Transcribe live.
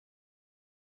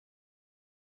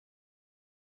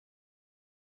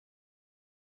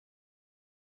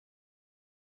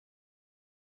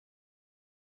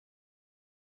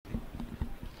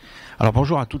Alors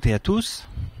bonjour à toutes et à tous.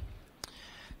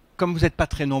 Comme vous n'êtes pas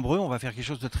très nombreux, on va faire quelque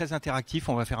chose de très interactif,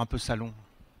 on va faire un peu salon.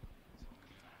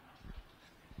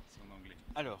 C'est en anglais.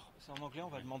 Alors, c'est en anglais, on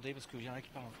va demander, parce que j'ai rien qui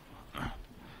parle.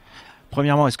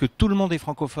 Premièrement, est-ce que tout le monde est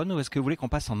francophone ou est-ce que vous voulez qu'on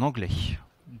passe en anglais?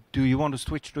 Do you want to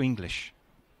switch to English?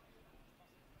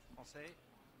 Français?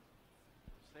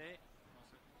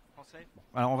 Français?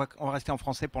 Alors on va rester en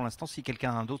français pour l'instant. Si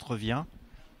quelqu'un d'autre vient,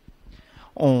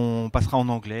 on passera en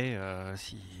anglais.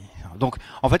 Donc,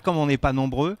 en fait, comme on n'est pas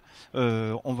nombreux,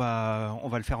 on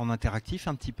va le faire en interactif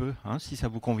un petit peu, hein, si ça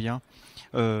vous convient.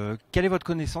 Quelle est votre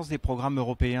connaissance des programmes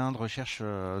européens de recherche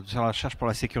sur la recherche pour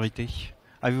la sécurité?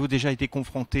 Avez-vous déjà été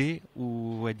confronté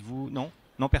ou êtes-vous... Non?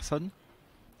 Non, personne?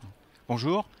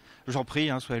 Bonjour, j'en prie,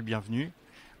 hein, soyez le bienvenu.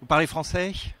 Vous parlez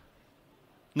français?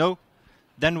 No?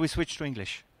 Then we switch to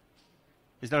English.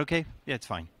 Is that okay? Yeah, it's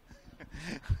fine.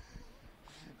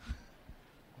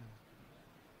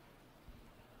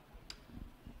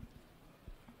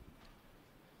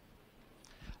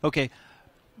 Okay.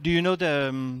 Do you know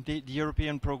the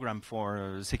European program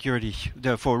for security,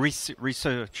 for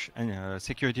research and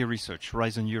security research,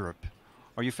 Horizon Europe?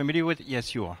 Are you familiar with it?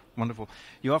 Yes, you are. Wonderful.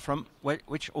 You are from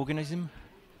which organism?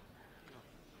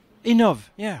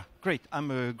 Innov. Yeah, great. I'm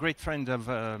a great friend of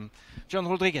John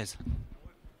Rodriguez.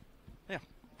 Yeah,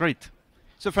 great.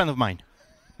 He's a friend of mine.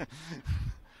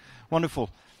 Wonderful.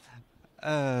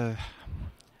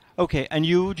 Okay, and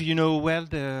you, do you know well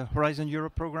the Horizon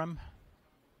Europe program?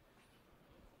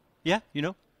 Yeah, you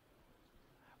know?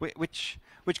 Which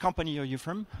company are you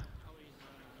from?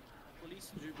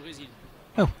 Police du Brésil.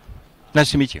 Oh,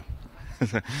 nice to meet you.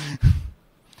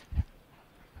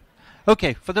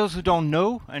 Okay, for those who don't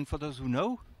know, and for those who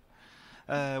know,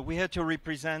 we had to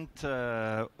represent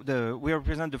we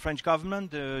represent the French government,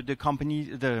 the company,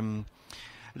 the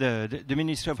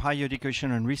Ministry of Higher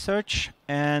Education and Research,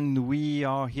 and we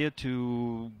are here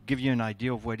to give you an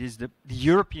idea of what is the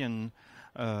European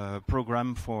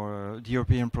program for the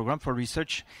European program for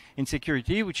research in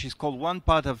security, which is called one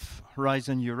part of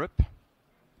Horizon Europe.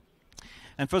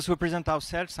 And first we present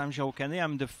ourselves. I'm Jérôme Canet.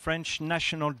 I'm the French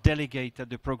national delegate at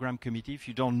the program committee. If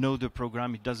you don't know the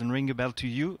program, it doesn't ring a bell to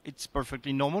you. It's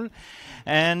perfectly normal.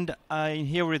 And I'm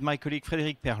here with my colleague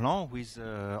Frédéric Perlan, who is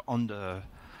on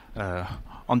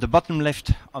the bottom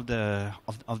left of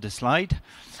the slide.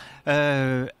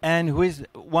 And who is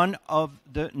one of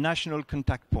the national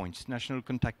contact points. National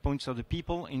contact points are the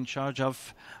people in charge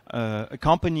of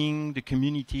accompanying the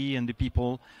community and the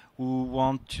people who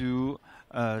want to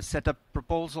set up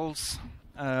proposals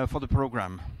for the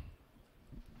program.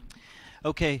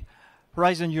 Okay,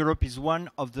 Horizon Europe is one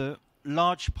of the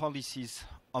large policies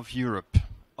of Europe,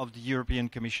 of the European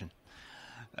Commission.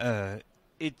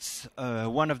 It's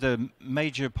one of the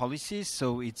major policies,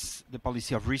 so it's the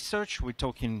policy of research. We're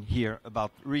talking here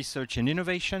about research and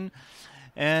innovation.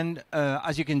 And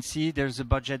as you can see, there's a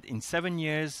budget in 7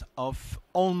 years of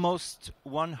almost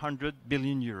 100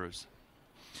 billion euros.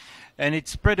 And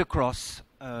it's spread across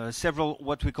several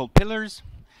what we call pillars.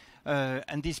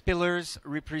 And these pillars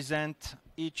represent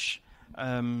each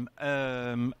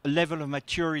level of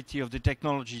maturity of the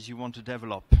technologies you want to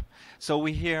develop. So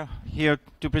we're here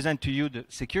to present to you the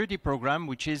security program,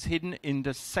 which is hidden in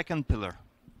the second pillar.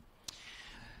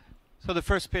 So the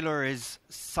first pillar is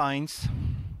science,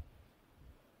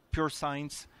 pure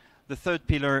science. The third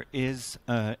pillar is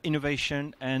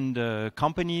innovation and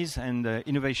companies and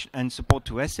innovation and support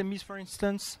to SMEs, for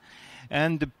instance.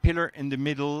 And the pillar in the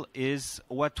middle is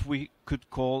what we could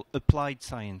call applied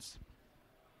science.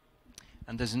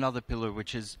 And there's another pillar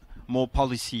which is more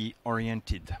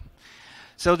policy-oriented.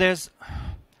 So there's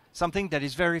something that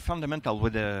is very fundamental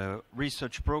with a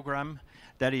research program.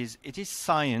 That is, it is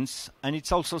science, and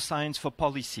it's also science for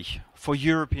policy, for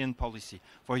European policy,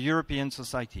 for European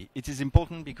society. It is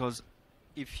important because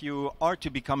if you are to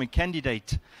become a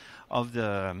candidate of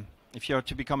the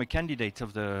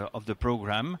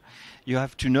program, you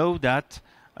have to know that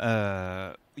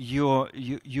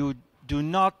you do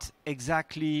not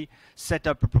exactly set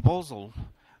up a proposal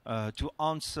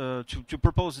to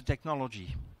propose a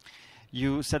technology.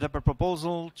 You set up a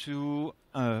proposal to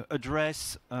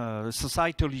address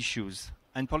societal issues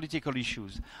and political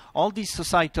issues. All these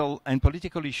societal and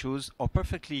political issues are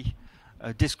perfectly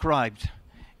described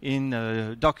in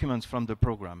documents from the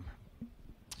program.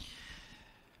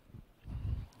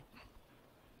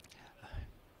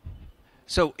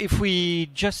 So if we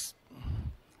just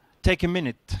take a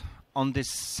minute on this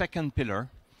second pillar,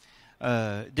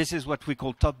 this is what we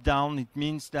call top-down. It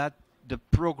means that the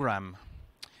program,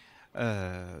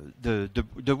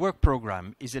 the work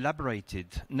program is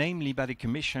elaborated, namely by the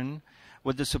Commission,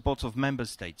 with the support of member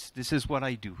states. This is what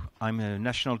I do. I'm a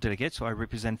national delegate, so I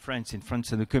represent France in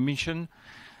France and the Commission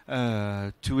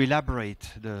to elaborate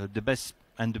the best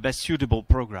suitable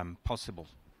program possible.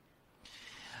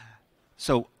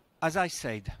 So, as I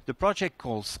said, the project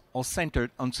calls are centered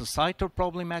on societal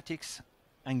problematics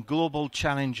and global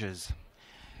challenges.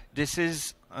 This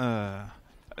is,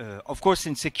 of course,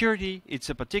 in security, it's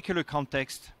a particular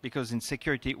context, because in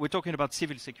security, we're talking about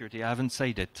civil security, I haven't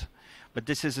said it, but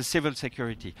this is a civil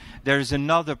security. There is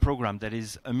another program that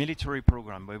is a military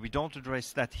program, where we don't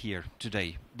address that here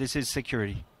today. This is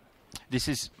security. This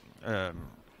is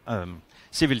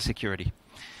civil security.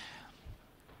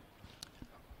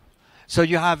 So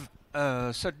you have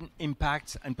certain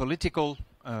impacts and political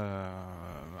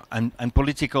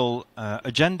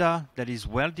agenda that is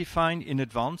well defined in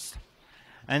advance,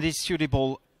 and is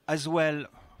suitable as well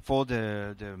for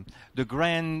the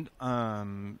grand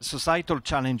societal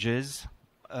challenges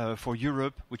for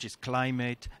Europe, which is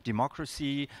climate,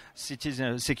 democracy,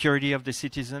 security of the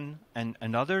citizen,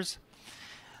 and others.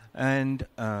 And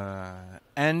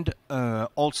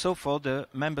also for the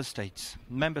member states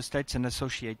and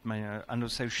associate.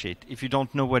 If you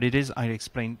don't know what it is, I'll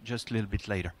explain just a little bit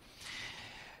later.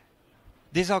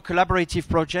 These are collaborative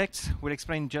projects. We'll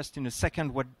explain just in a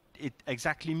second what it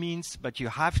exactly means, but you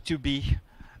have to be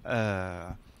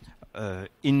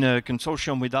in a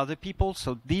consortium with other people.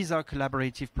 So these are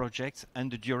collaborative projects,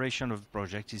 and the duration of the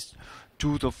project is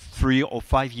 2 to 3 or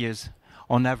 5 years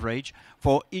on average.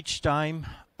 For each time,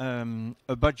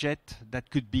 a budget that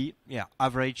could be,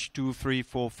 average 2, 3,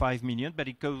 4, 5 million, but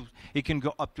it can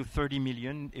go up to 30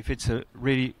 million if it's a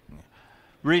really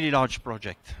large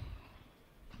project.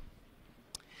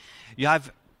 You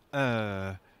have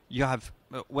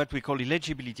what we call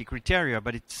eligibility criteria,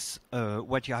 but it's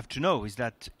what you have to know is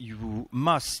that you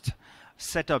must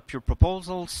set up your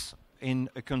proposals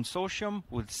in a consortium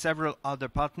with several other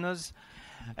partners.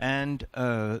 And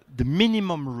the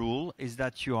minimum rule is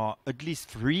that you are at least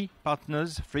 3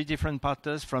 different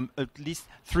partners from at least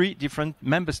 3 different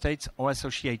member states or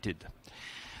associated.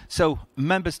 So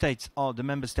member states are the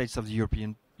member states of the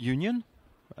European Union,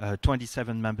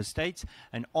 27 member states,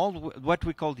 and all what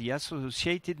we call the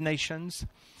associated nations.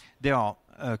 They are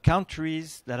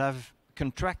countries that have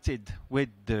contracted with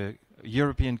the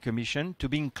European Commission to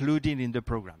be included in the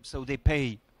program. So they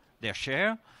pay their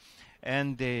share,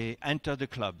 and they enter the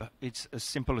club. It's as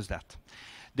simple as that.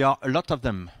 There are a lot of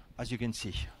them, as you can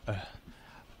see, a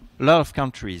lot of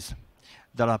countries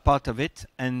that are part of it,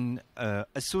 and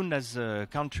as soon as a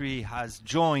country has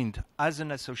joined as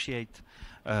an associate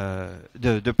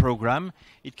the program,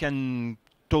 it can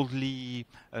totally,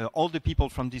 all the people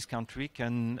from this country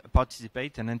can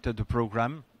participate and enter the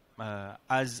program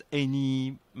as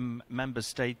any member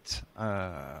state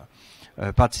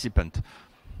participant.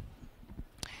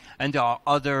 And there are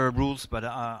other rules, but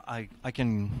I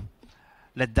can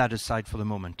let that aside for the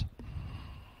moment.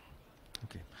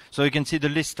 Okay. So you can see the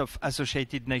list of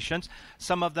associated nations.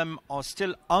 Some of them are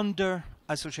still under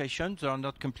association. They are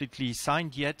not completely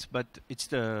signed yet, but it's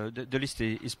the list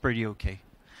is pretty okay.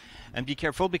 And be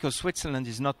careful, because Switzerland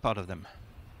is not part of them.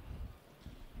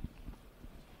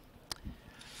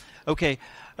 Okay,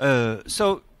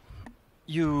 so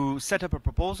you set up a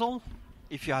proposal.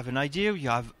 If you have an idea, you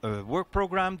have a work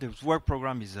program. The work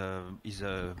program is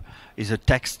a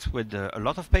text with a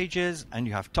lot of pages, and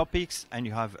you have topics, and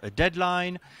you have a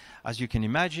deadline, as you can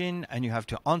imagine, and you have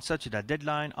to answer to that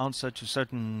deadline, answer to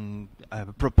certain,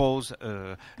 propose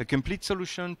a complete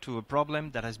solution to a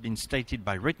problem that has been stated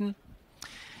by written,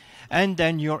 and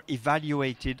then you're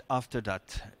evaluated after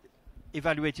that.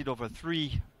 Evaluated over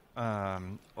three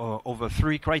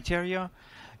criteria: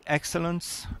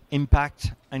 excellence,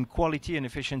 impact, and quality and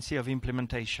efficiency of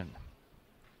implementation.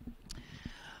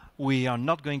 We are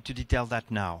not going to detail that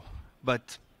now,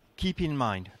 but keep in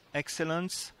mind,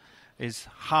 excellence is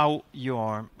how you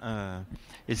are,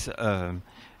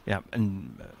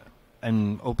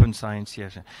 and open science,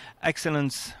 yes.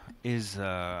 Excellence is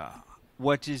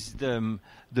what is the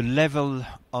level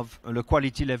of, the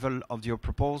quality level of your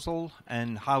proposal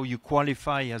and how you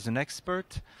qualify as an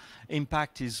expert.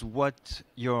 Impact is what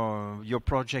your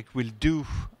project will do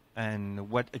and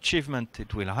what achievement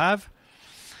it will have,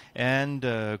 and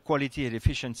quality and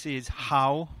efficiency is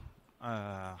how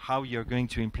you're going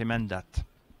to implement that.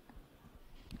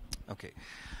 Okay,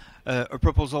 a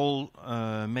proposal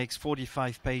makes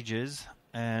 45 pages,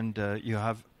 and you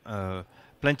have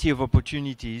plenty of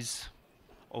opportunities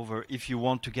if you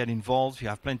want to get involved, you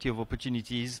have plenty of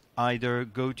opportunities. Either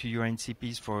go to your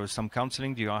NCPs for some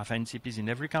counseling. You have NCPs in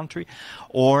every country,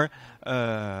 or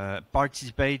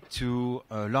participate to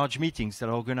large meetings that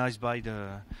are organized by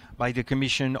the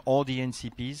Commission or the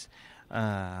NCPs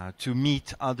to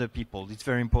meet other people. It's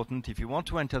very important if you want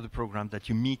to enter the program that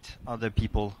you meet other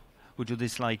people who do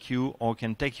this like you, or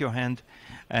can take your hand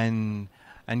and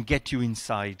get you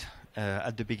inside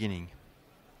at the beginning.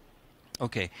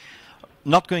 Okay.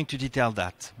 Not going to detail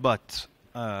that, but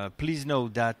please know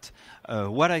that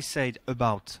what I said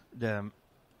about the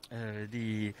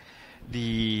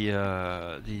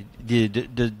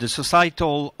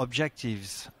societal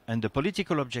objectives and the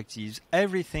political objectives,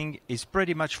 everything is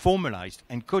pretty much formalized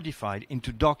and codified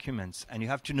into documents, and you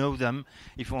have to know them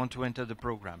if you want to enter the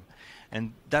program.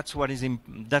 And that's what is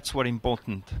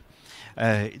important.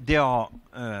 They are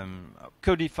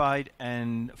codified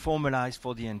and formalized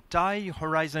for the entire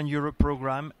Horizon Europe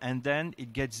program, and then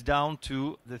it gets down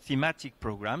to the thematic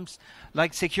programs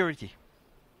like security.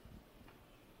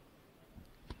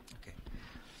 Okay.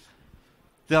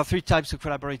 There are 3 types of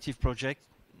collaborative projects.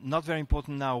 Not very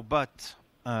important now, but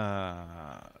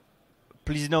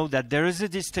please know that there is a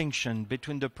distinction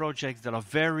between the projects that are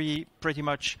pretty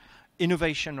much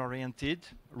innovation-oriented,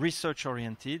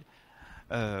 research-oriented,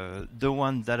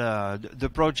 the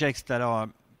projects that are,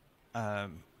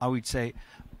 I would say,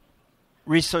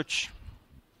 research,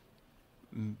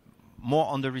 more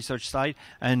on the research side,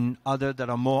 and other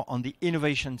that are more on the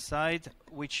innovation side,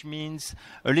 which means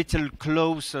a little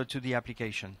closer to the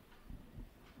application.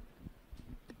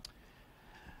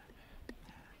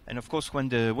 And of course, when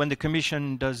the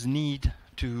Commission does need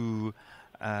to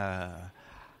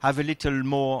have a little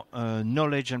more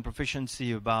knowledge and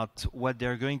proficiency about what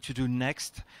they're going to do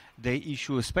next, they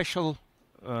issue a special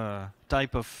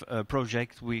type of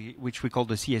project which we call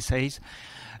the CSAs,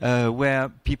 where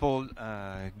people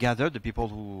gather, the people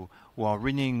who are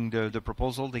reading the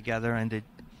proposal, they gather and they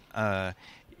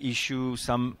issue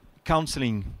some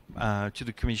counseling to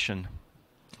the Commission,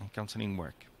 counseling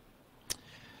work.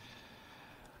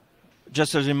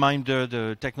 Just as a reminder,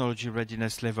 the technology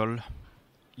readiness level,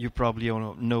 you probably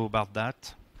all know about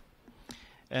that.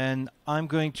 And I'm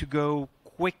going to go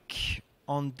quick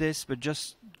on this, but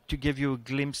just to give you a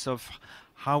glimpse of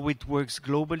how it works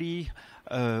globally.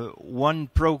 One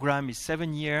program is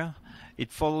 7 years.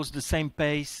 It follows the same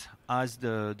pace as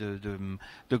the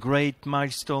great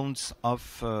milestones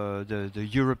of the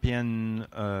European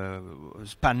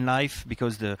span life,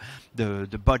 because the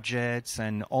budgets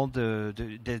and all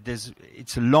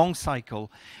it's a long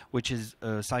cycle, which is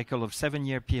a cycle of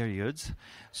 7-year periods.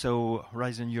 So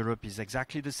Horizon Europe is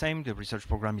exactly the same. The research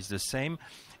program is the same.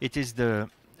 It is the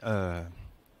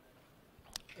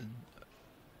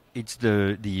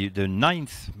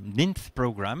ninth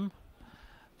program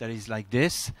that is like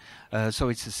this. So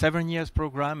it's a 7 years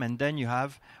program, and then you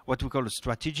have what we call a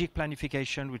strategic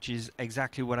planification, which is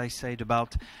exactly what I said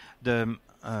about the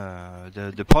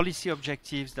policy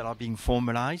objectives that are being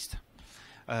formalized.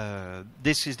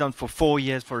 This is done for 4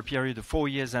 years, for a period of 4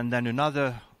 years, and then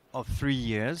another of 3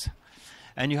 years.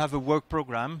 And you have a work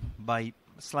program by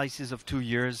slices of 2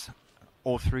 years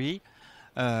or 3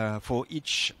 for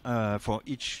each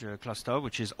cluster,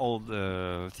 which is all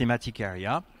the thematic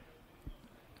area.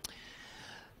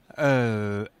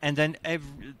 And then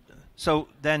so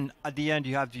then at the end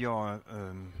you have your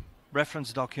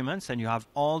reference documents, and you have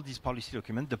all these policy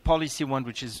documents. The policy one,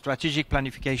 which is strategic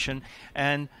planification,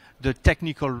 and the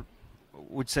technical,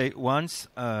 would say, ones,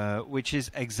 which is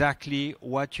exactly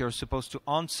what you're supposed to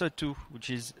answer to, which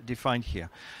is defined here.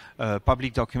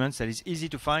 Public documents that is easy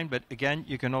to find, but again,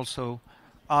 you can also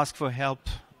ask for help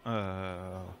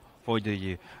for to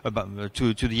the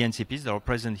NCPs that are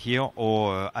present here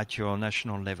or at your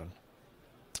national level.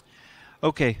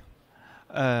 Okay,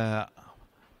 I'm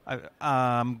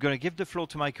going to give the floor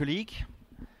to my colleague,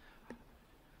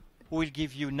 who will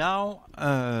give you now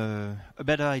a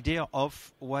better idea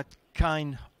of what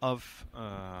kind of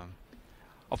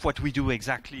what we do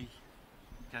exactly,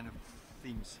 kind of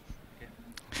themes. Okay.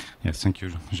 Yes, thank you,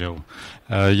 Jérôme.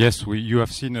 Yes, you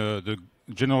have seen the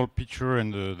general picture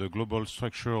and the global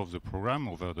structure of the program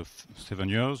over the 7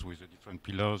 years, with the different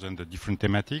pillars and the different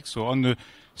thematics. So on the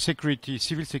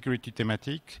civil security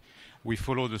thematic, we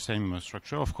follow the same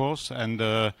structure, of course, and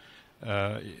the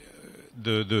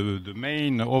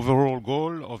main overall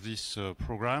goal of this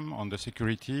program on the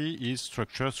security is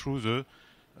structured through the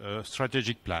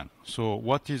strategic plan. So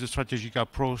what is the strategic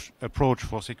approach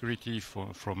for security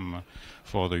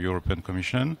for the European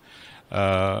Commission?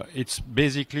 It's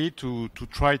basically to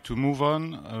try to move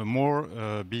on more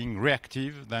being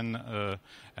reactive than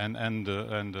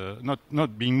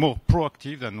not being more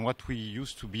proactive than what we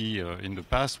used to be in the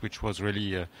past, which was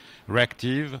really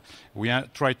reactive. We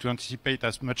try to anticipate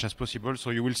as much as possible. So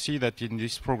you will see that in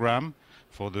this program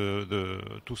for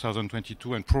the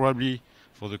 2022 and probably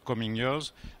for the coming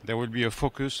years, there will be a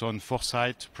focus on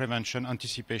foresight, prevention,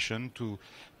 anticipation to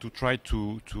try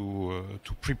to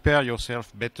prepare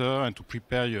yourself better and to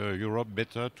prepare Europe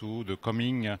better to the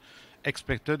coming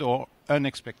expected or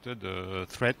unexpected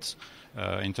threats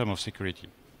in terms of security.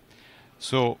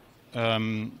 So,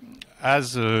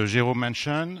 as Jérôme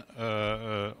mentioned,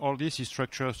 all this is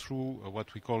structured through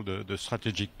what we call the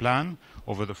strategic plan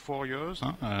over the 4 years,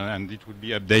 and it will be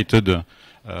updated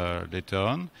later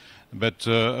on. But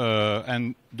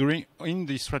and in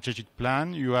the strategic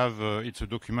plan, you have it's a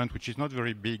document which is not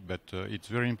very big, but it's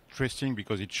very interesting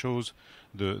because it shows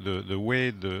the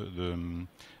way the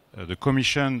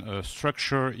Commission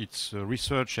structure its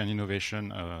research and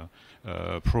innovation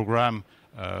program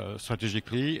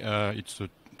strategically. It's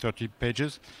 30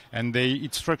 pages, and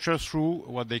it's structured through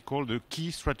what they call the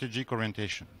key strategic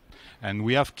orientation. And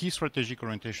we have key strategic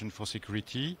orientation for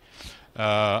security,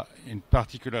 in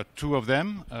particular 2 of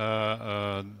them,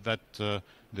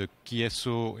 the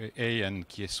KSO A and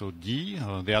KSO D.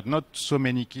 There are not so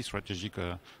many key strategic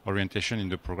orientation in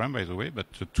the program, by the way,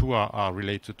 but the 2 are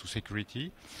related to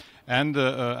security. And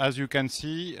as you can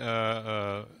see,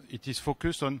 it is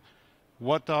focused on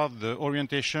what are the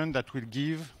orientation that will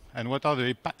give and what are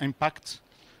the impacts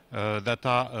that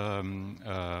are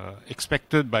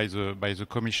expected by the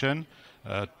Commission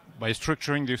by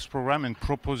structuring this program and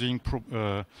proposing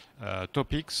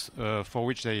topics for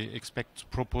which they expect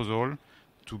proposal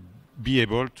to be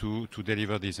able to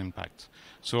deliver these impacts.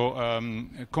 So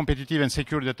competitive and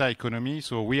secure data economy.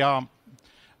 So we are,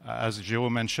 as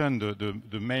Jérôme mentioned,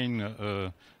 the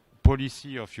main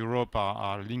policy of Europe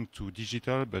are linked to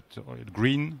digital, but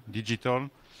green, digital,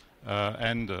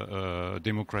 and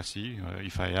democracy,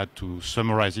 if I had to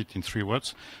summarize it in 3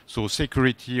 words. So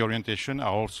security orientation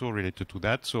are also related to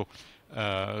that. So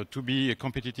to be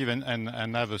competitive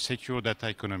and have a secure data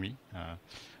economy,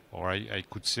 or I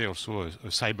could say also a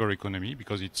cyber economy,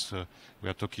 because it's we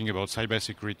are talking about cyber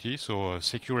security, so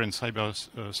secure and cyber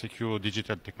secure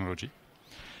digital technology.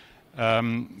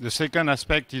 The second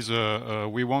aspect is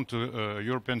we want a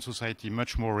European society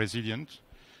much more resilient.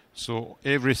 So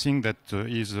everything that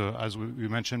is, as we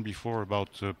mentioned before,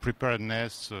 about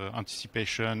preparedness,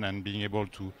 anticipation, and being able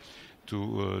to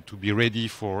be ready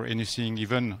for anything,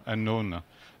 even unknown,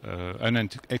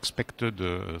 unexpected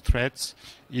threats,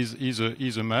 is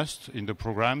a must in the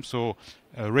program. So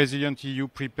resilient EU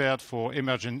prepared for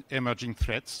emerging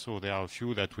threats. So there are a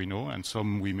few that we know, and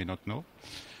some we may not know.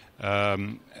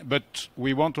 But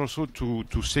we want also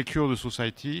to secure the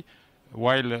society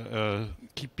while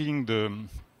keeping the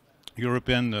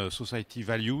European society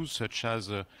values such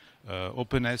as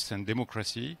openness and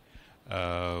democracy,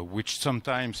 which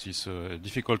sometimes is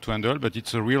difficult to handle, but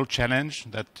it's a real challenge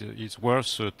that is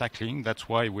worth tackling. That's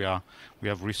why we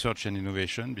have research and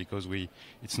innovation, because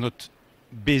it's not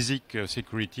basic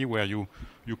security where you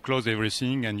close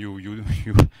everything and you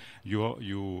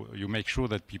make sure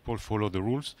that people follow the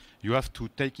rules. You have to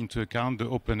take into account the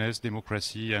openness,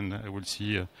 democracy, and we'll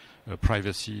see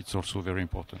privacy. It's also very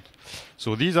important.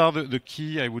 So these are the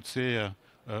key, I would say,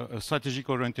 strategic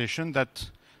orientation that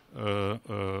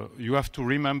you have to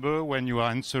remember when you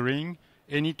are answering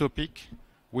any topic,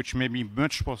 which may be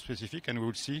much more specific, and we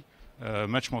will see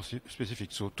much more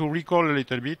specific. So to recall a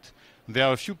little bit, there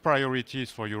are a few priorities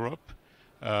for Europe,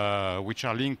 which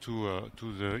are linked to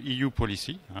the EU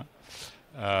policy.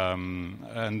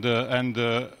 And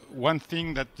one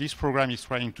thing that this program is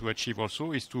trying to achieve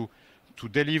also is to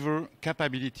deliver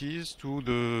capabilities to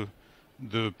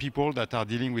the people that are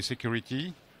dealing with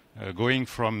security, going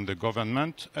from the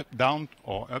government down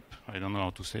or up, I don't know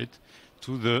how to say it,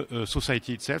 to the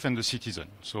society itself and the citizen.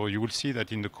 So you will see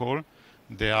that in the call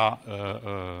there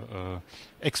are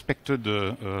expected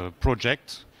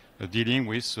projects dealing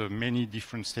with many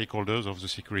different stakeholders of the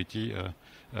security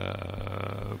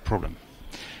problem.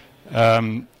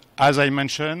 As I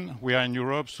mentioned, we are in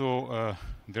Europe, so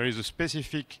there is a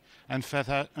specific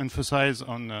emphasis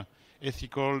on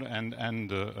ethical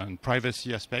and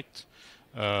privacy aspect,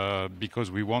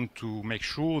 because we want to make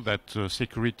sure that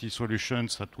security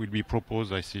solutions that will be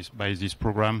proposed by this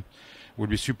program will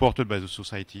be supported by the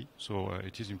society. So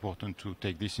it is important to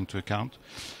take this into account.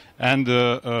 And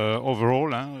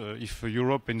overall, if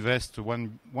Europe invests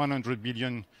 100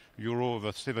 billion euro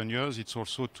over 7 years, it's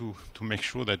also to make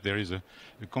sure that there is a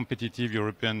competitive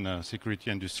European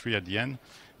security industry at the end,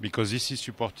 because this is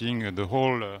supporting the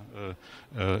whole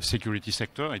security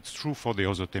sector. It's true for the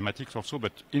other thematics also,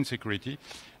 but in security,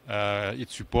 it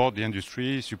supports the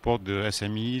industry, it supports the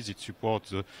SMEs, it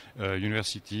supports the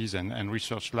universities and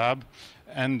research lab,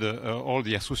 and all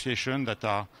the associations that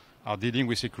are dealing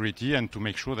with security, and to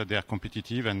make sure that they are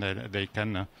competitive and that they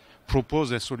can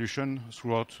propose a solution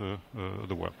throughout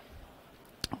the world.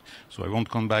 So I won't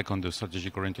come back on the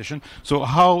strategic orientation. So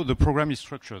how the program is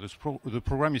structured? The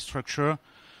program is structured,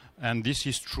 and this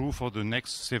is true for the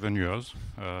next 7 years,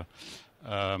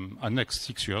 next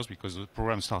 6 years, because the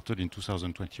program started in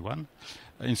 2021.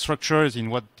 In structure is in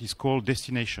what is called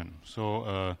destination.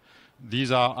 So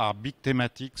these are big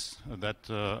thematics that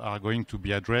are going to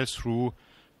be addressed through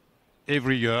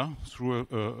every year through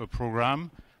a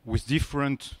program with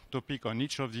different topic on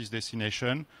each of these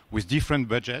destinations, with different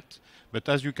budget. But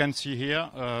as you can see here,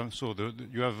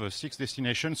 you have 6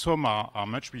 destinations. Some are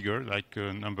much bigger, like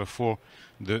number 4,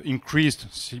 the increased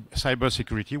cyber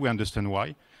security. We understand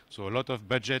why. So a lot of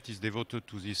budget is devoted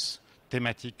to this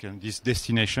thematic and this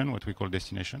destination, what we call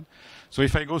destination. So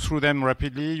if I go through them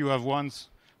rapidly, you have one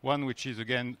which is,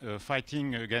 again,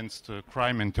 fighting against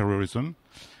crime and terrorism.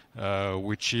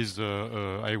 Which is,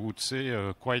 I would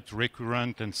say, quite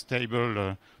recurrent and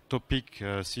stable topic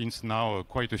since now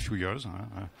quite a few years.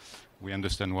 We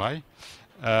understand why.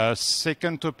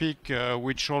 Second topic,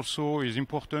 which also is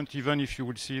important, even if you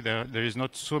will see there is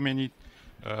not so many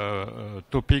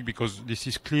topic, because this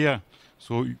is clear.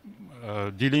 So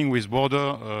dealing with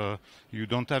border, you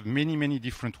don't have many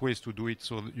different ways to do it.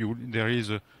 So there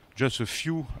is just a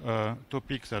few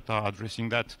topics that are addressing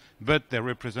that, but they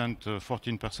represent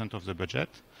 14% of the budget.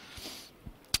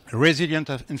 Resilient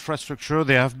infrastructure,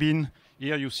 there have been,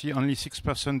 here you see only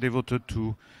 6% devoted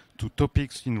to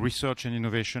topics in research and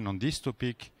innovation on this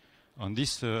topic, on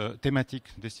this thematic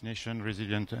destination,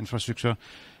 resilient infrastructure.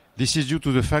 This is due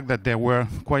to the fact that there were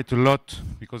quite a lot,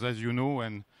 because as you know,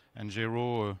 and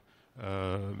Jero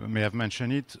may have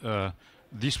mentioned it,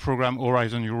 this program,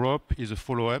 Horizon Europe, is a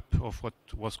follow-up of what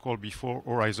was called before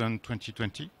Horizon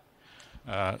 2020.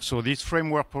 So this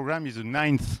framework program is the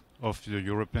 9th of the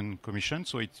European Commission.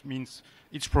 So it means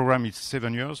each program is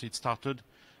 7 years. It started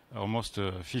almost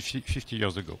 50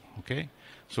 years ago. Okay,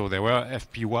 so there were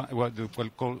FP1,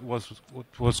 what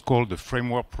was called the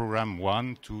Framework Program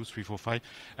 1, 2, 3, 4, 5,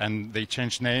 and they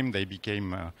changed name. They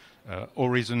became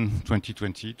Horizon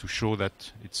 2020 to show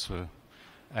that it's.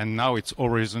 And now it's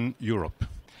Horizon Europe.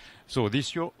 So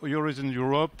this Horizon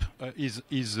Europe is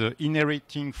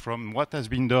inheriting from what has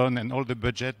been done and all the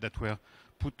budget that were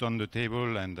put on the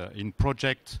table and in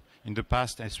project in the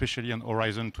past, especially on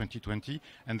Horizon 2020.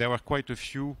 And there were quite a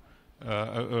few,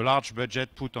 a large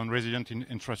budget put on resilient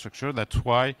infrastructure. That's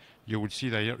why you will see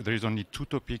that there is only 2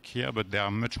 topics here, but they are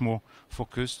much more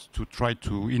focused to try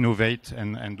to innovate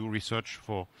and do research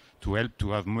to help to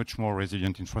have much more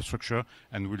resilient infrastructure,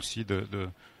 and we'll see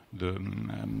the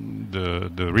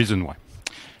reason why.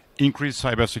 Increased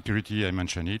cybersecurity, I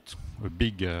mentioned it, a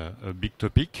big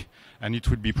topic, and it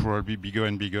will be probably bigger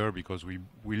and bigger because we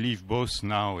live both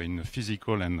now in the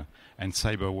physical and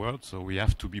cyber world, so we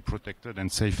have to be protected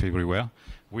and safe everywhere,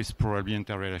 with probably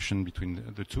interrelation between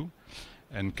the two,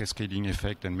 and cascading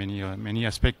effect and many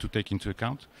aspects to take into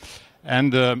account.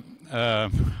 And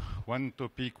one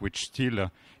topic which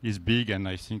still is big, and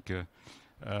I think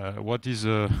what is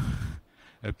a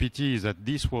pity is that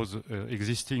this was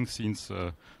existing since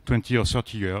 20 or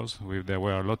 30 years. There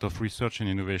were a lot of research and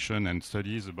innovation and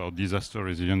studies about disaster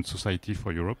resilient society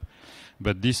for Europe.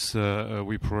 But this,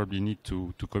 we probably need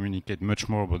to communicate much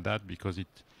more about that, because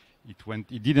it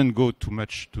didn't go too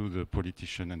much to the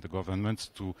politicians and the governments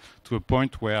to a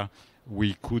point where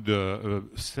we could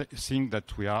think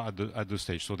that we are at the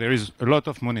stage. So there is a lot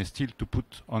of money still to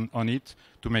put on it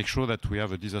to make sure that we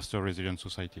have a disaster resilient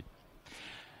society.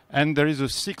 And there is a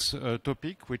 6th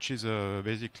topic, which is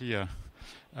basically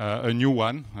a new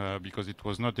one, because it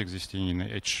was not existing in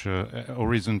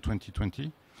Horizon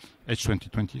 2020,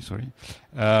 H2020, sorry.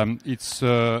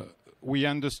 We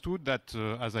understood that,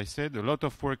 as I said, a lot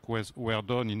of work were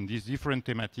done in these different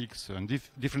thematics and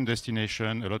different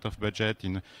destinations, a lot of budget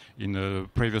in a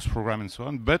previous program and so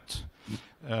on. But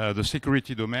the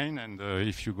security domain, and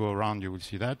if you go around, you will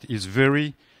see that, is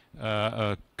very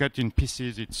cut in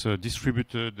pieces. It's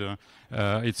distributed.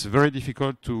 It's very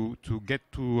difficult to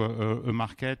get to a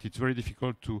market. It's very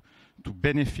difficult to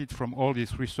benefit from all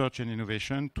this research and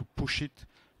innovation, to push it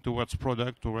towards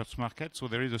product, towards market. So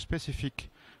there is a specific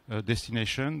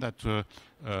destination that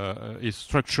is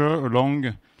structured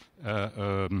along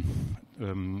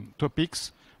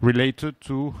topics related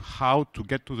to how to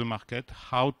get to the market,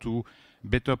 how to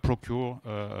better procure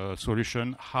a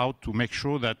solution, how to make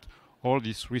sure that all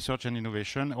this research and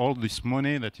innovation, all this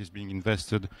money that is being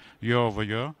invested year over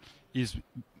year is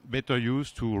better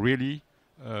used to really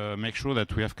make sure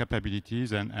that we have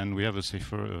capabilities and we have a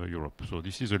safer Europe. So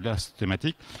this is the last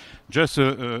thematic. Just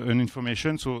an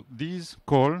information. So these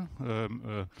calls,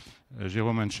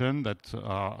 Jérôme mentioned, that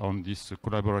are on this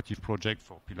collaborative project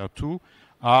for Pillar 2,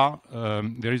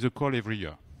 there is a call every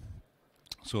year.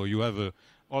 So you have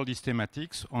all these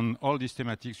thematics. On all these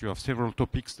thematics, you have several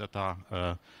topics that are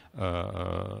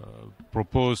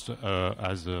proposed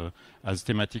as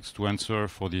thematics to answer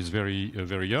for this very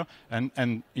year.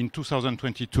 And in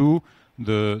 2022,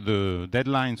 the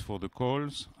deadlines for the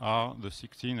calls are the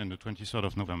 16th and the 23rd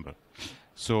of November.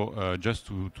 So just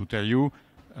to tell you,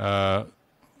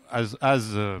 as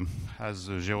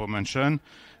Jérôme mentioned,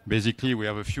 basically we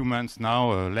have a few months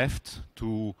now left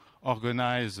to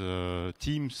organize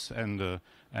teams and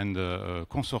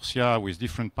consortia with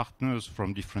different partners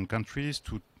from different countries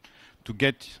to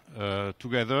get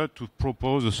together to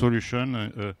propose a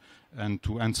solution and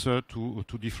to answer to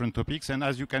different topics. And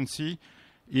as you can see,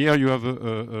 here you have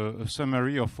a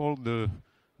summary of all the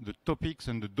topics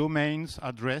and the domains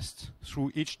addressed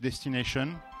through each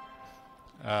destination.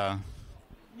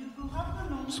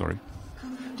 Sorry,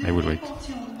 I will wait.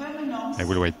 I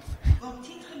will wait.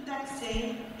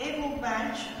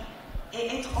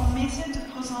 Et être en mesure de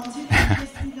présenter une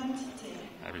pièce d'identité.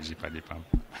 Ah oui, j'ai pas les pins.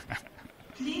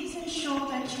 Please ensure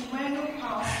that you wear your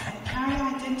pass and carry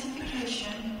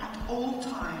identification at all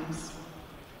times.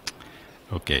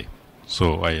 Okay,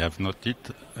 so I have not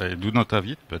it. I do not have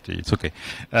it, but it's okay.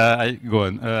 I go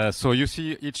on. So you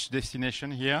see each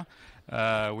destination here,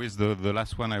 with the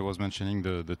last one I was mentioning,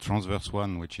 the transverse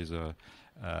one, which is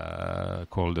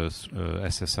called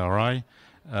SSRI.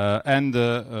 And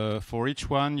for each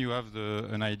one, you have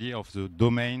an idea of the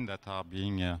domain that are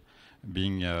being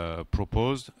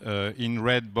proposed. In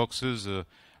red boxes,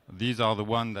 these are the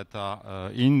ones that are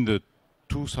in the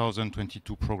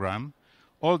 2022 program.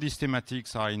 All these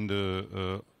thematics are in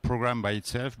the program by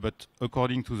itself, but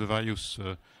according to the various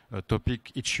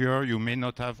topic each year, you may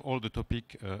not have all the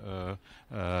topic that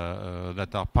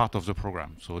are part of the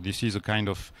program. So this is a kind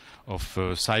of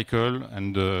cycle,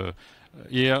 and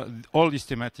here, all these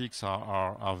thematics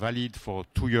are valid for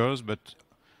 2 years, but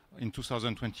in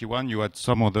 2021 you had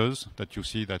some others that you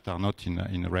see that are not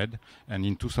in red, and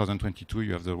in 2022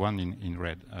 you have the one in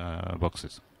red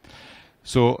boxes.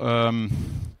 So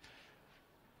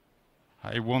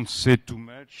I won't say too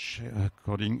much,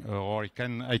 or I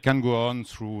can go on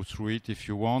through it if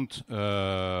you want.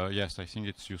 Yes, I think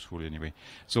it's useful anyway.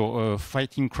 So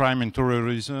fighting crime and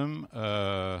terrorism.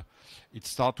 It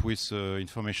starts with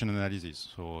information analysis.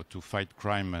 So to fight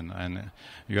crime, and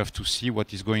you have to see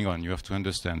what is going on. You have to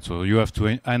understand. So you have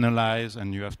to analyze,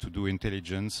 and you have to do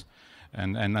intelligence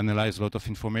and analyze a lot of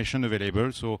information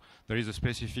available. So there is a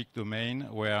specific domain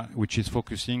which is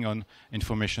focusing on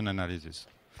information analysis.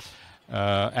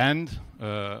 And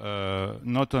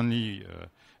not only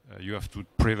you have to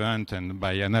prevent and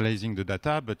by analyzing the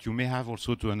data, but you may have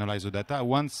also to analyze the data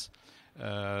once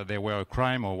there were a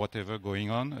crime or whatever going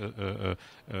on,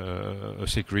 a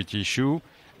security issue.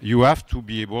 You have to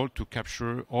be able to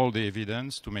capture all the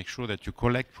evidence to make sure that you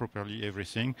collect properly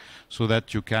everything, so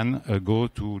that you can go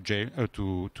to jail,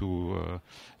 to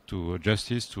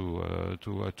justice,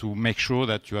 to make sure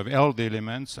that you have all the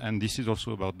elements. And this is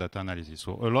also about data analysis.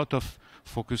 So a lot of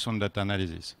focus on data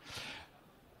analysis.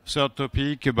 Third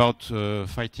topic about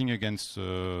fighting against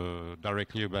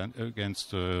directly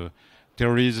against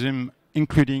terrorism,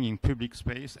 including in public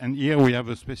space. And here we have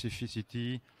a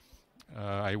specificity,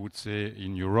 I would say,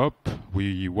 in Europe.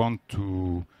 We want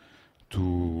to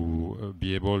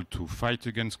be able to fight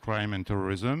against crime and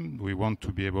terrorism. We want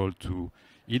to be able to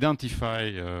identify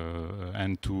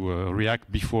and to react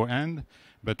beforehand,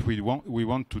 but we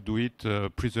want to do it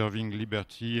preserving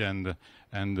liberty and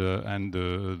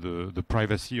the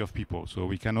privacy of people. So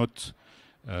we cannot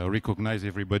recognize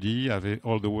everybody, have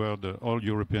all the world, all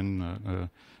European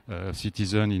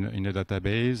citizen in a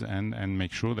database, and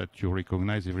make sure that you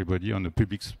recognize everybody on the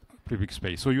public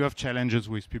space. So you have challenges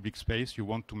with public space. You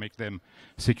want to make them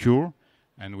secure,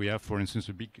 and we have, for instance,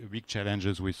 big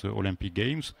challenges with Olympic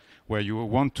Games, where you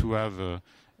want to have a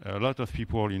lot of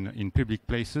people in public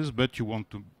places, but you want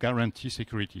to guarantee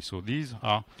security. So these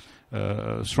are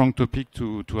strong topic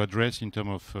to address in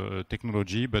terms of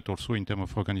technology, but also in terms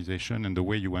of organization and the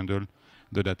way you handle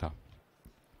the data.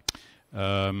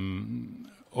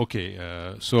 Okay,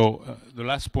 so the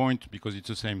last point, because it's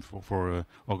the same for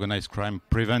organized crime,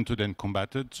 prevented and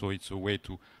combated. So it's a way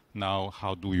to now,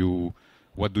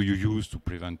 what do you use to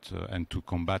prevent and to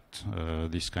combat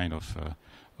this kind of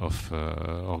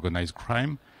organized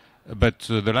crime? But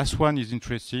the last one is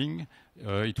interesting.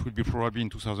 It will be probably in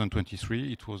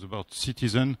 2023. It was about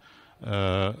citizen,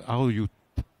 how you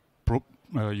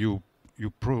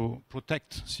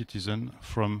protect citizen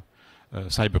from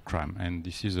cybercrime, and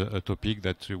this is a topic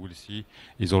that you will see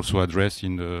is also addressed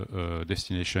in the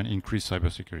destination increased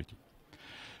cybersecurity.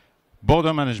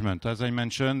 Border management, as I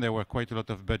mentioned, there were quite a lot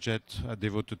of budget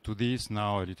devoted to this,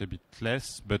 now a little bit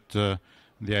less, but the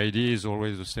idea is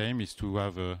always the same, is to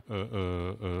have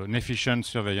an efficient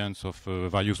surveillance of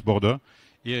various borders.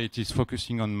 Here it is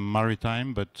focusing on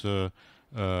maritime, but the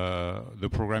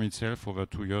program itself over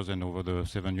 2 years and over the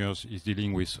 7 years is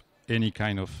dealing with any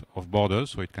kind of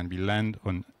borders, so it can be land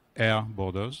on air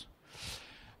borders.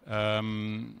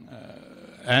 And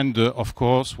of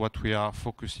course, what we are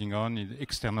focusing on is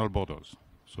external borders.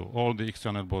 So all the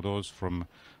external borders from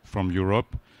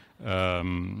Europe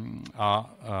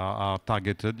are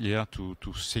targeted here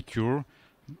to secure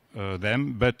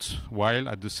them, but while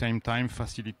at the same time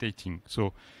facilitating.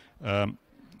 So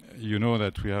you know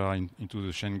that we are into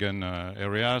the Schengen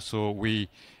area, so we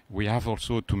have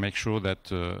also to make sure that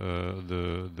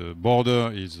the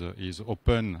border is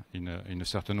open in a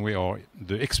certain way, or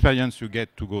the experience you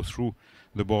get to go through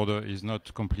the border is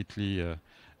not completely a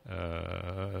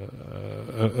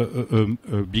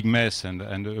big mess and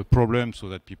a problem, so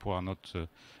that people are not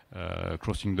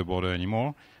crossing the border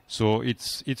anymore. So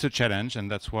it's a challenge, and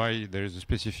that's why there is a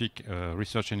specific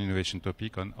research and innovation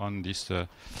topic on this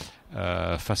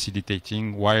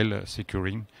facilitating while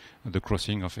securing the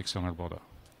crossing of external border.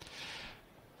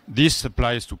 This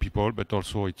applies to people, but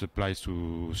also it applies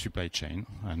to supply chain.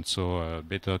 And so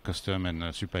better custom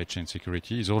and supply chain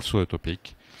security is also a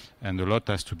topic. And a lot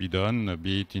has to be done,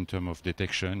 be it in terms of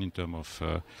detection, in terms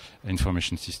of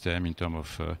information system, in terms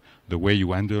of the way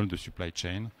you handle the supply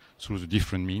chain through the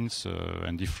different means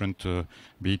and different,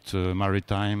 be it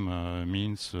maritime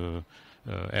means,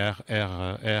 air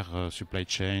supply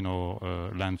chain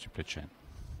or land supply chain.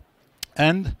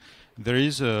 And there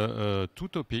is two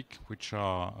topics which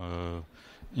are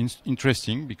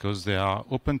interesting because they are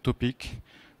open topic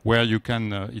where you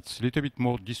can, it's a little bit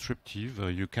more disruptive.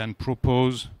 You can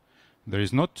propose, there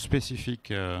is not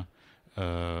specific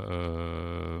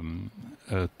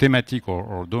thematic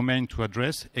or domain to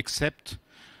address, except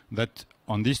that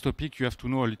on this topic you have to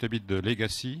know a little bit the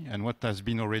legacy and what has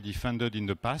been already funded in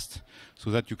the past,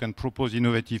 so that you can propose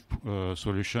innovative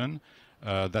solution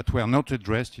that were not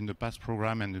addressed in the past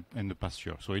program and the past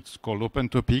year. So it's called open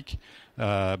topic,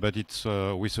 but it's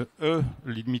with a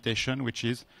limitation, which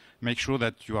is make sure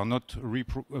that you are not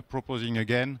proposing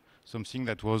again something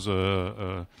that was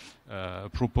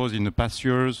proposed in the past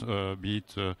years, be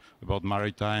it about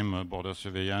maritime border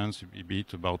surveillance, be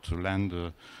it about land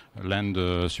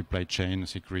supply chain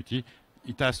security.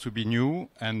 It has to be new,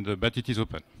 and but it is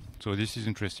open. So this is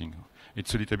interesting.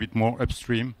 It's a little bit more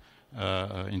upstream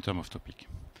in terms of topic.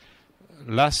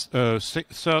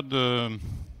 Third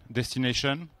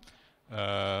destination,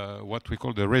 what we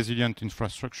call the resilient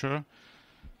infrastructure.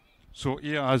 So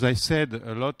here, as I said,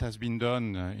 a lot has been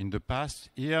done in the past.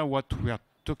 Here, what we are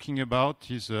talking about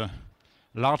is a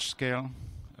large-scale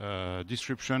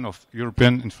disruption of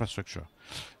European infrastructure.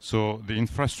 So the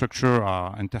infrastructure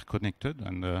are interconnected,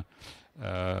 and a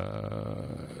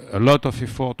lot of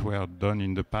effort were done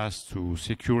in the past to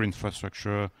secure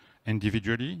infrastructure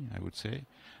individually, I would say.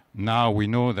 Now we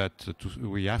know that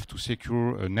we have to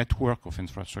secure a network of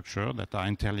infrastructure that are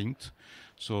interlinked.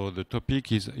 So the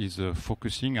topic is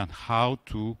focusing on how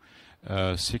to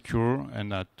secure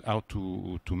and how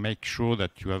to make sure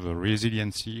that you have a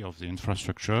resiliency of the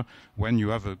infrastructure when you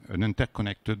have an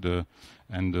interconnected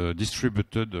and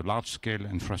distributed large-scale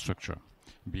infrastructure,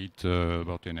 be it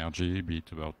about energy, be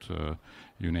it about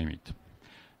you name it.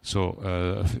 So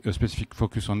a specific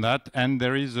focus on that. And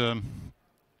there is a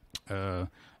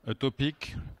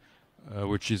topic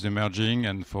which is emerging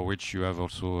and for which you have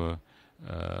also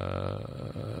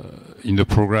in the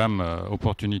program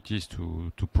opportunities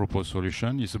to propose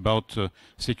solutions, is about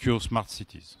secure smart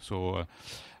cities. So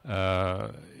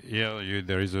here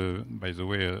there is, by the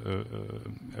way,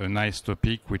 a nice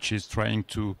topic which is trying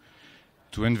to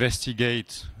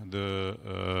investigate the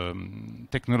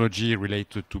technology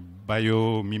related to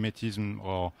biomimetism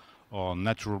or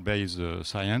natural-based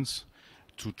science,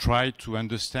 to try to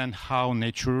understand how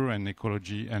nature and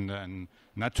ecology and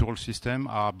natural systems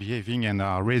are behaving and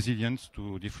are resilient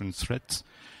to different threats.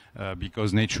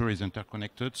 because nature is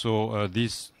interconnected. So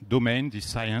this domain, this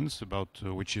science about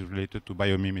which is related to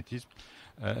biomimetism,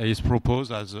 is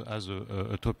proposed as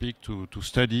a topic to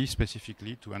study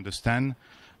specifically, to understand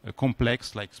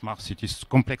complex, like smart cities,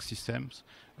 complex systems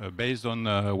based on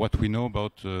what we know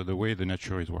about the way the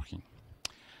nature is working.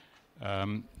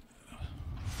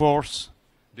 Fourth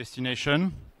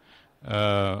destination,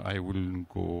 I will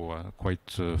go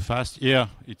quite fast. Here,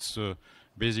 it's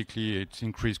basically it's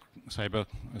increased cyber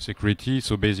security.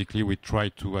 So basically, we try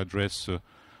to address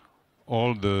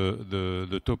all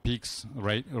the topics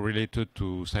related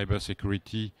to cyber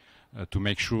security to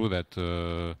make sure that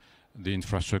the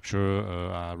infrastructure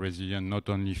are resilient, not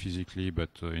only physically, but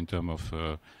in terms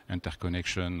of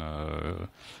interconnection,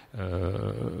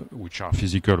 which are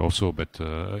physical also, but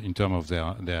in terms of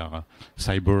their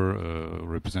cyber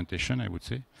representation, I would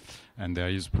say. And there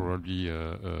is probably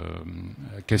a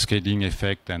cascading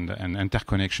effect and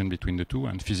interconnection between the two,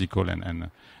 and physical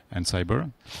and cyber.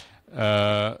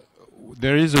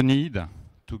 There is a need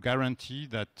to guarantee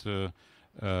that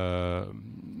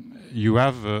you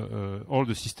have all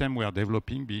the system we are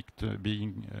developing, be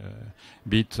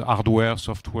it hardware,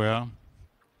 software,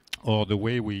 or the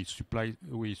way we supply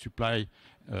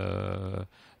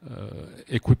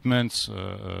equipments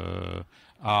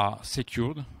are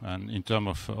secured, and in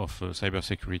terms of cyber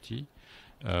security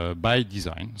by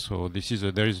design. So this is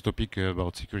there is a topic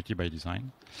about security by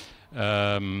design.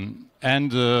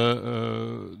 And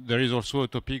there is also a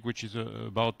topic which is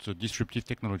about disruptive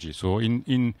technology. So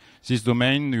in this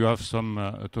domain, you have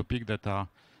some topics that are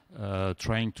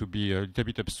trying to be a little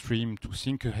bit upstream to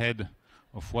think ahead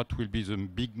of what will be the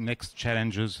big next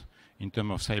challenges in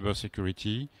terms of cyber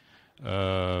security,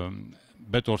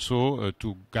 but also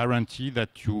to guarantee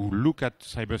that you look at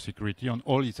cyber security on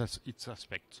all its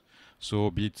aspects.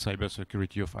 So be it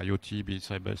cybersecurity of IoT, be it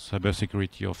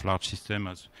cybersecurity of large systems,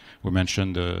 as we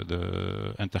mentioned,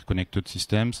 the interconnected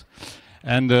systems.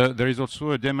 And there is also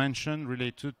a dimension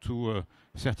related to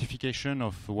certification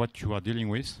of what you are dealing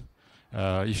with.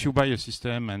 If you buy a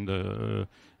system and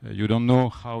you don't know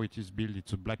how it is built,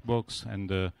 it's a black box,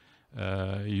 and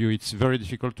it's very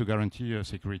difficult to guarantee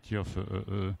security of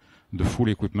the full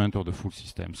equipment or the full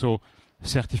system. So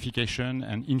certification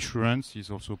and insurance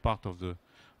is also part of the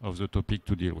topic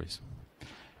to deal with.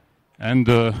 And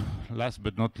last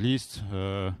but not least,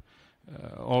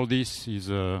 all this is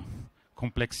a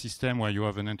complex system where you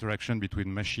have an interaction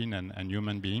between machine and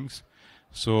human beings.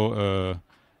 So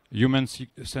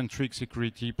human-centric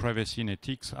security, privacy, and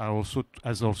ethics are also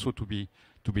to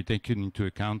be taken into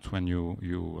account when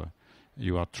you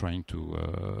are trying to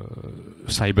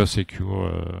cyber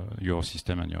secure your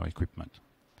system and your equipment.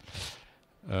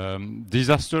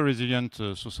 Disaster resilient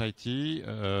society.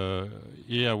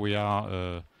 Here we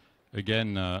are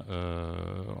again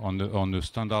on the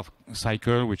standard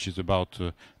cycle, which is about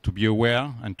to be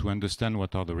aware and to understand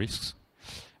what are the risks,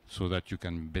 so that you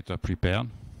can better prepare,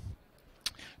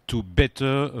 to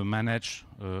better manage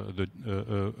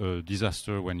the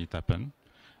disaster when it happens.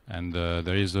 And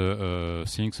there is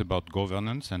things about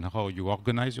governance and how you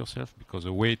organize yourself, because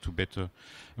a way to better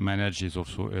manage is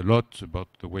also a lot about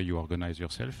the way you organize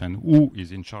yourself and who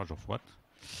is in charge of what.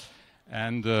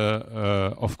 And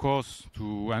of course,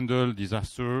 to handle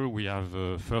disaster, we have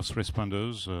first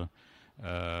responders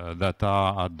that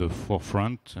are at the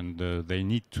forefront, and they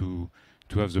need to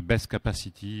have the best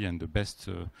capacity and the best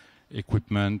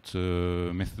equipment,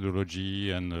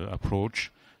 methodology, and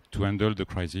approach to handle the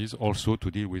crisis, also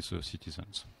to deal with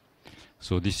citizens.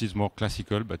 So this is more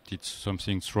classical, but it's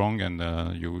something strong, and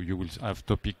you will have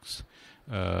topics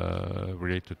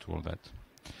related to all that.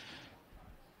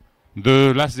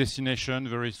 The last destination,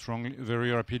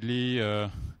 very rapidly,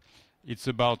 it's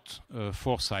about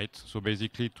foresight. So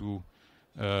basically, to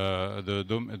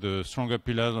the stronger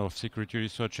pillars of security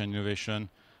research and innovation.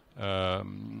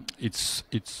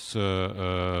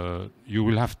 You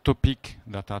will have topics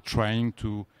that are trying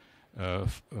to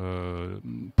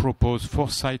propose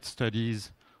foresight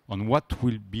studies on what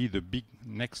will be the big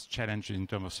next challenge in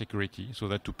terms of security, so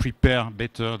that to prepare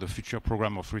better the future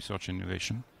program of research and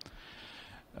innovation.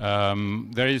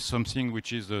 There is something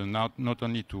which is not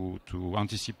only to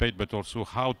anticipate, but also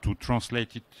how to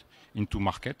translate it into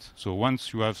market. So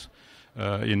once you have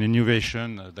an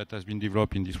innovation that has been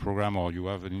developed in this program, or you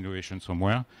have an innovation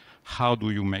somewhere, how do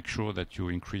you make sure that you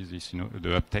increase this,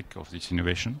 the uptake of this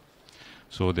innovation?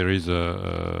 So there is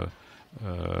a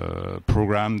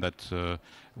program that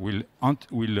will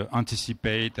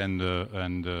anticipate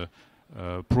and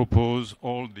propose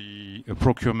all the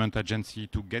procurement agency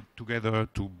to get together,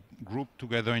 to group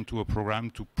together into a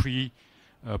program to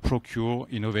procure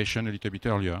innovation a little bit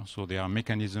earlier. So there are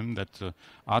mechanisms that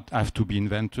have to be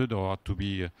invented or to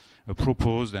be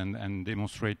proposed and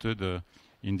demonstrated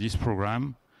in this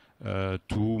program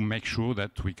to make sure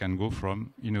that we can go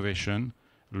from innovation,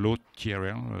 low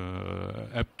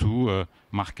TRL, up to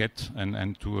market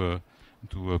and to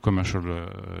a commercial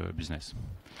business.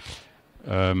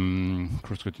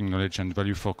 Cross-cutting knowledge and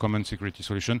value for common security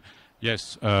solution.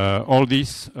 Yes, all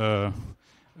this,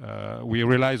 we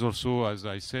realize also, as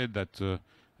I said, that,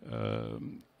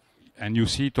 and you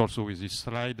see it also with this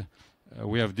slide,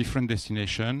 we have different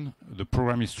destinations. The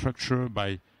program is structured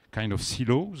by kind of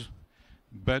silos,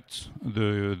 but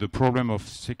the problem of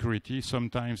security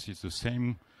sometimes is the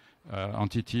same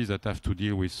entities that have to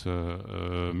deal with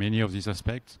many of these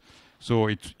aspects. So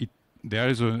there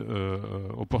is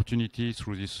an opportunity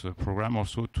through this program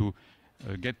also to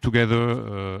get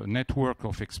together a network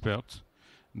of experts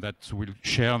that will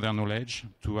share their knowledge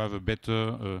to have a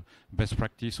better best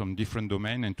practice on different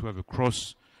domains and to have a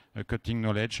cross-cutting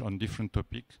knowledge on different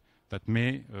topics that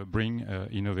may bring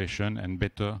innovation and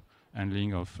better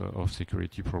handling of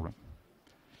security problems.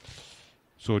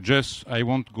 So just, I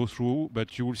won't go through,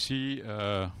 but you will see,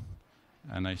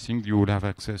 and I think you will have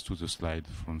access to the slide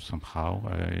from somehow.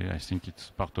 I think it's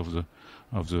part of the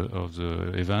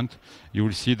event. You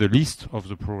will see the list of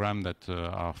the program that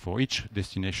are for each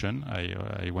destination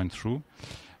I went through.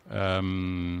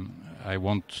 I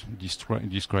won't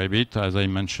describe it. As I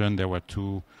mentioned, there were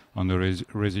two on the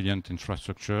resilient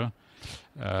infrastructure.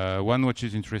 One which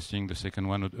is interesting, the second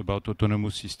one about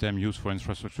autonomous system used for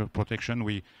infrastructure protection.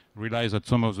 We realize that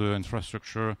some of the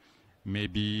infrastructure may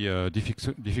be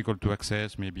difficult to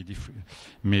access,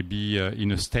 maybe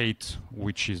in a state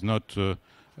which is not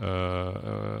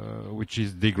which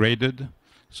is degraded,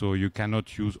 so you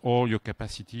cannot use all your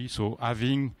capacity. So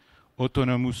having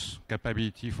autonomous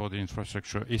capability for the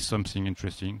infrastructure is something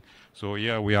interesting. So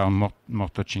here we are more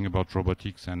touching about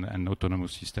robotics and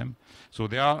autonomous system. So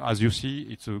there are, as you see,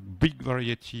 it's a big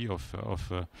variety of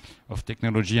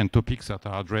technology and topics that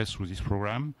are addressed through this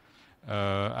program.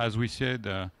 As we said,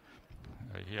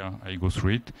 here I go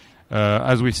through it.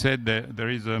 As we said, there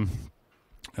is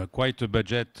quite a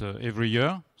budget every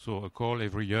year, so a call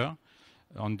every year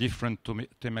on different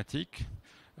thematic.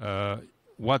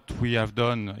 What we have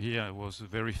done here was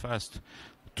very fast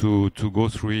to go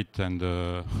through it, and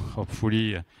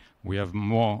hopefully we have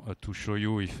more to show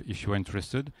you if you're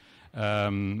interested.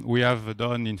 We have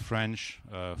done in French,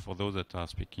 for those that are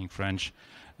speaking French,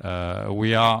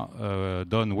 we are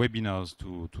done webinars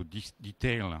to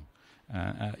detail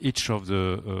each of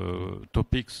the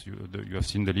topics. You have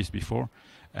seen the list before,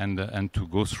 and to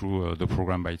go through the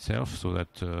program by itself so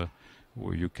that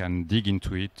you can dig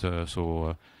into it.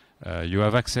 So you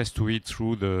have access to it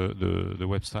through the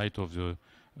website of the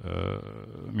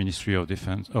Ministry of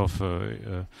Defense, of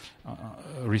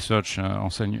Research,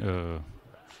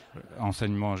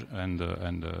 Enseignement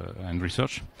and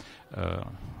Research.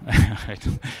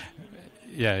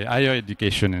 Yeah, Higher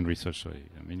Education and Research, sorry.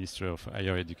 Ministry of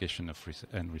Higher Education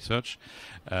and Research,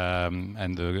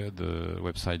 and the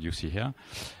website you see here.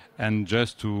 And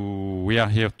we are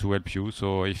here to help you.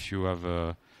 So if you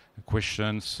have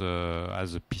questions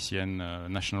as a PCN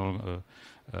national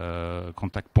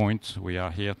contact point, we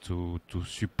are here to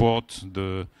support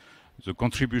the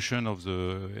contribution of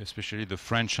especially the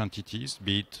French entities,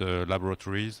 be it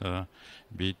laboratories,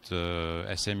 be it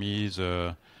SMEs,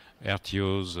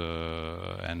 RTOs,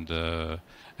 and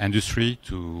industry,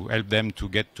 to help them to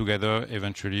get together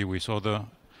eventually with other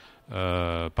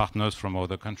partners from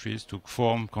other countries to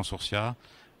form consortia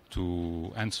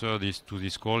to answer to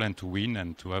this call and to win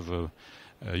and to have a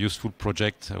useful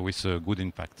project with a good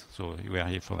impact. So we are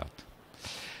here for that.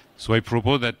 So I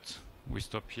propose that we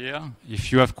stop here.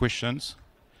 If you have questions.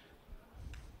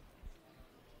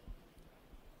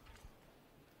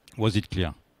 Was it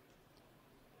clear?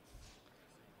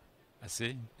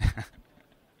 Assez?